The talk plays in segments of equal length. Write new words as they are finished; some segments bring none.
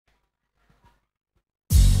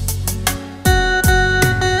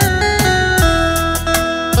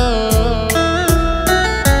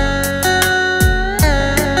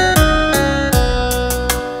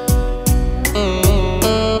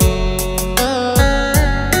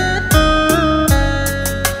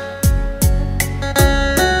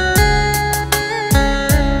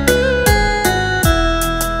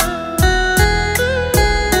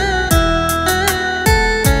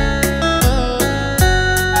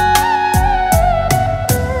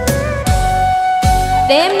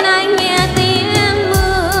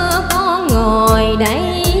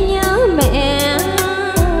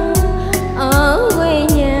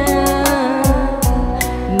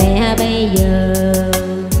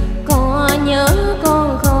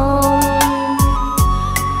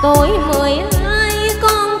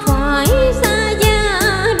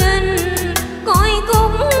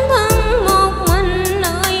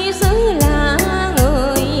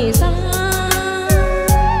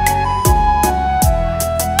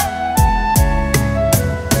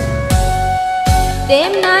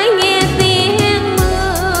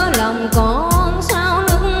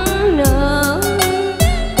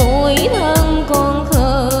tuổi thân con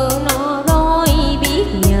khờ nó đôi biết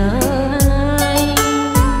nhờ ai.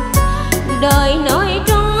 Đời nổi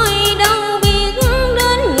trôi đâu biết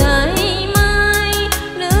đến ngày mai,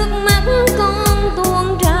 nước mắt con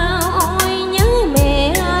tuôn trào ôi nhớ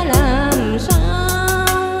mẹ làm sao.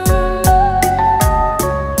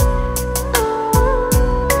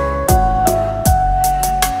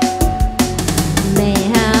 Mẹ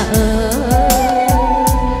ơi,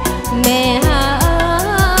 mẹ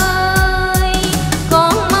ơi,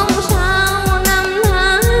 con mong sao năm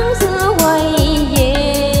tháng xưa quay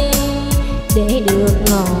về, để được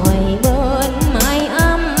ngồi bên mái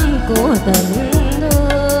ấm của tình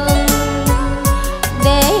thương,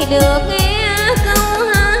 để được nghe câu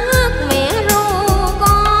hát mẹ ru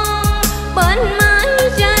con bên mái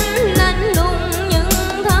tranh lạnh lùng nhưng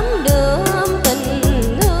thấm đượm tình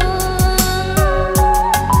thương.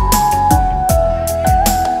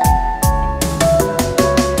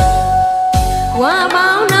 Qua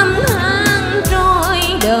bao năm tháng trôi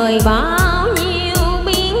đời bao nhiêu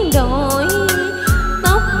biến đổi,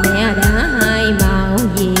 tóc mẹ đã hai màu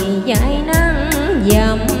vì dãi nắng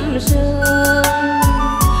dầm sương.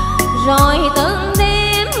 Rồi từng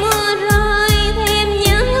đêm mưa rơi thêm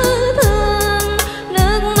nhớ thương,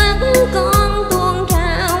 nước mắt con tuôn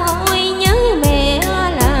trào ôi nhớ mẹ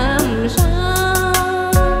làm sao.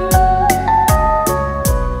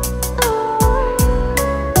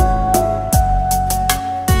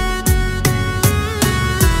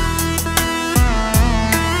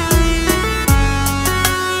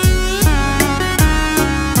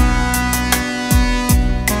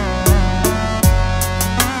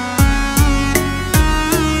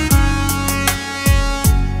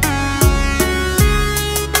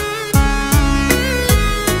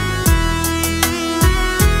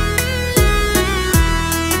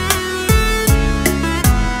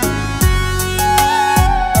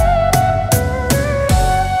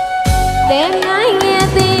 Đêm nay nghe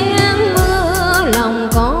tiếng mưa lòng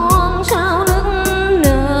con sao nức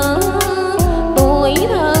nở, tuổi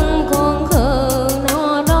thân con khờ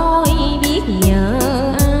nó đôi biết nhờ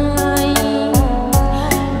ai.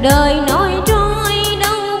 Đời nổi trôi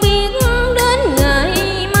đâu biết đến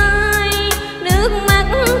ngày mai, nước mắt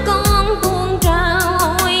con tuôn trào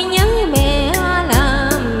ôi nhớ mẹ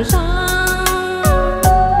làm sao.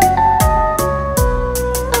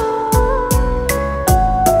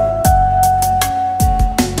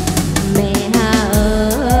 Mẹ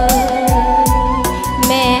ơi,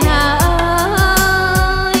 mẹ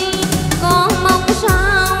ơi, con mong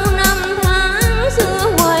sao năm tháng xưa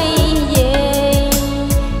quay về,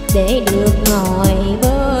 để được ngồi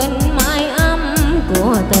bên mái ấm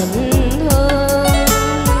của tình